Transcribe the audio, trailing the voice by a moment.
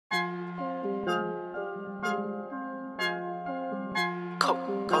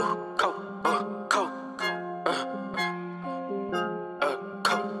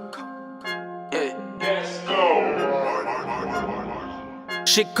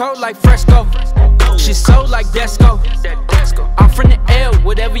Shit cold like Fresco. Shit sold like Desko. I'm from the L,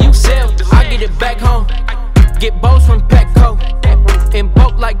 whatever you sell, I get it back home. Get bows from Petco, in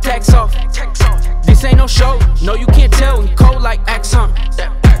bulk like tax off. This ain't no show, no you can't tell, and cold like Axon.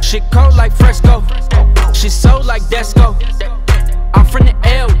 Shit cold like Fresco. Shit sold like Desko. I'm from the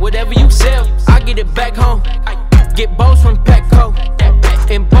L, whatever you sell, I get it back home. Get bows from Petco,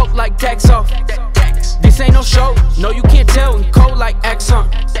 in bulk like tax off. This ain't no show, no you can't tell, and cold like Axon.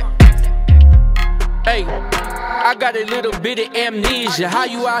 Hey, I got a little bit of amnesia. How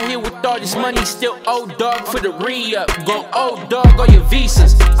you out here with all this money, still old dog for the re-up? Go old dog on your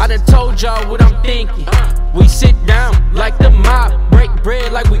visas. I done told y'all what I'm thinking. We sit down like the mob, break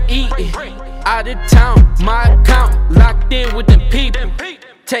bread like we eat it. Out of town, my account locked in with them people.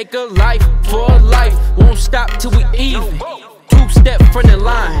 Take a life for a life, won't stop till we even. Two-step from the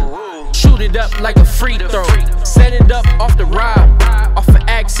line, shoot it up like a free throw. Set it up off the ride, off an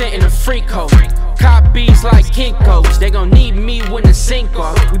accent in a free code. Copies like Kinko's, they gon' need me when the sink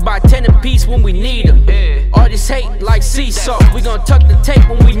off. We buy 10 a piece when we need them. All this hate like sea salt, we gon' tuck the tape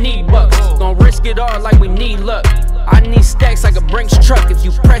when we need bucks. Gon' risk it all like we need luck. I need stacks like a Brinks truck. If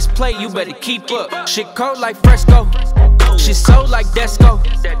you press play, you better keep up. Shit cold like Fresco. Shit sold like Desko.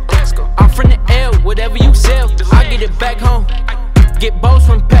 I'm from the L, whatever you sell, I get it back home. Get bows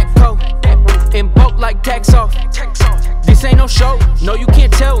from Petco, in bulk like tax off. This ain't no show, no you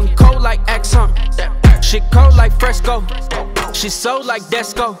can't tell, and cold like Axon. Shit cold like Fresco. Shit sold like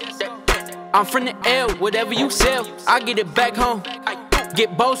Desko. I'm from the L, whatever you sell, I get it back home.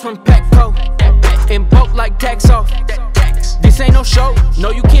 Get bows from Petco, in bulk like tax off. This ain't no show,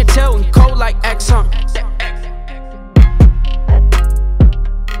 no you can't tell, and cold like Axon.